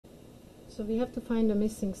So we have to find the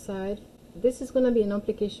missing side. This is going to be an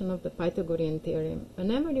application of the Pythagorean Theorem.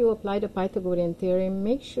 Whenever you apply the Pythagorean Theorem,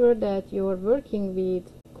 make sure that you're working with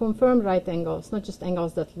confirmed right angles, not just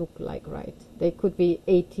angles that look like right. They could be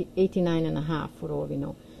 89.5 for all we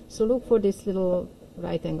know. So look for this little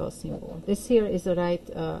right angle symbol. This here is a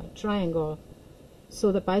right triangle.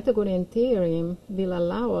 So the Pythagorean Theorem will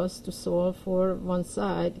allow us to solve for one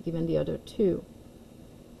side given the other two.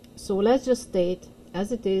 So let's just state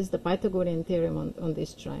as it is the Pythagorean Theorem on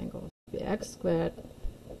this triangle. X squared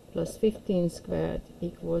plus 15 squared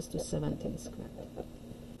equals to 17 squared.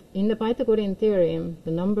 In the Pythagorean Theorem,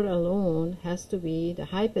 the number alone has to be the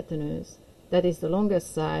hypotenuse, that is the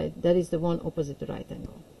longest side, that is the one opposite the right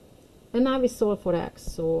angle. And now we solve for x.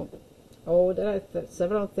 So, there are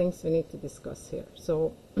several things we need to discuss here.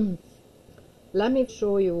 So, let me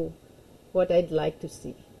show you what I'd like to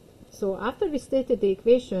see. So, after we stated the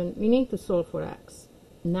equation, we need to solve for x.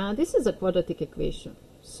 Now, this is a quadratic equation.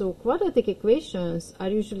 So, quadratic equations are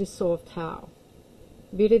usually solved how?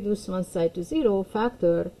 We reduce one side to 0,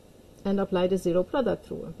 factor, and apply the zero product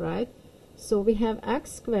rule, right? So we have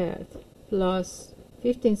x squared plus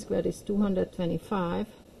 15 squared is 225,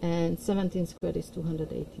 and 17 squared is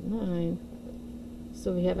 289.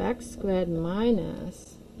 So we have x squared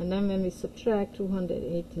minus, and then when we subtract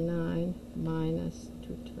 289 minus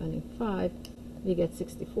 225, we get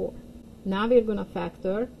 64. Now we're going to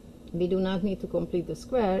factor. We do not need to complete the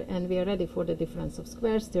square, and we are ready for the difference of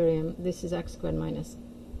squares theorem. This is x squared minus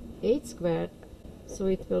 8 squared, so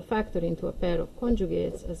it will factor into a pair of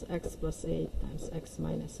conjugates as x plus 8 times x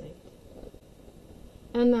minus 8.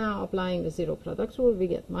 And now applying the zero product rule, we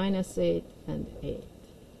get minus 8 and 8.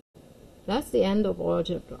 That's the end of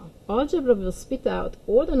algebra. Algebra will spit out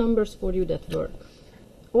all the numbers for you that work.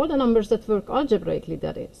 All the numbers that work algebraically,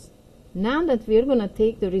 that is. Now that we're going to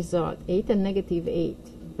take the result, 8 and negative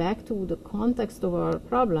 8, back to the context of our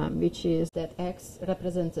problem, which is that x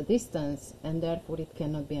represents a distance and therefore it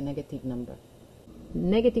cannot be a negative number.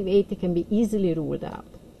 Negative 8 can be easily ruled out.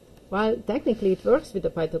 Well, technically it works with the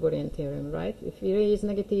Pythagorean theorem, right? If you raise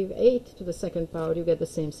negative 8 to the second power, you get the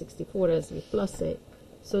same 64 as with plus 8.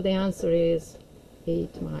 So the answer is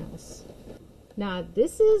 8 miles. Now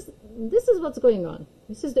this is what's going on.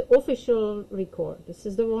 This is the official record. This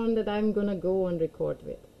is the one that I'm going to go and record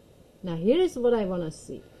with. Now here is what I want to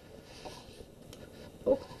see.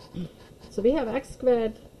 Oh. So we have x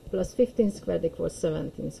squared plus 15 squared equals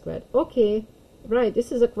 17 squared. Okay, right,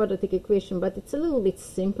 this is a quadratic equation, but it's a little bit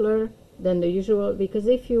simpler than the usual, because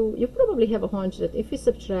if you probably have a hunch that if we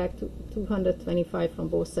subtract 225 from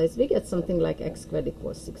both sides, we get something like x squared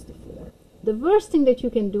equals 64. The worst thing that you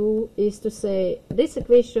can do is to say this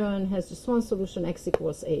equation has just one solution, x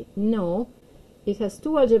equals 8. No. It has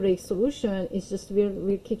two algebraic solutions, it's just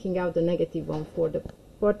we're kicking out the negative one for the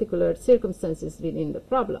particular circumstances within the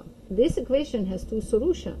problem. This equation has two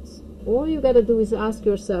solutions. All you got to do is ask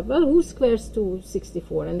yourself, well, who squares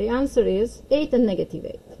 264? And the answer is 8 and negative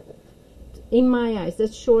 8. In my eyes,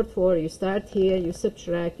 that's short for you start here, you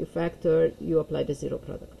subtract, you factor, you apply the zero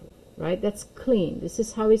product rule, right? That's clean. This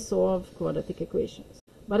is how we solve quadratic equations.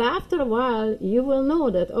 But after a while, you will know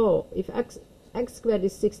that, oh, if x squared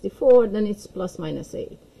is 64, then it's plus minus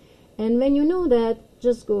 8. And when you know that,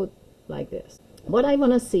 just go like this. What I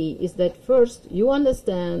want to see is that first you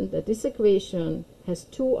understand that this equation has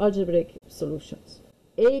two algebraic solutions,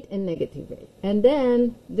 8 and negative 8. And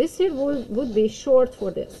then this here would be short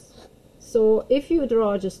for this. So if you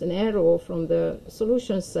draw just an arrow from the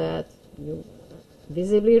solution set, you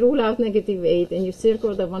visibly rule out negative 8 and you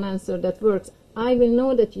circle the one answer that works, I will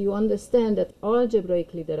know that you understand that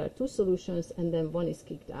algebraically there are two solutions and then one is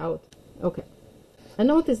kicked out. Okay. And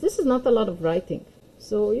notice this is not a lot of writing.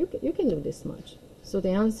 So you can do this much. So the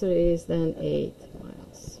answer is then 8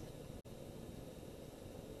 miles.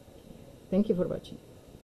 Thank you for watching.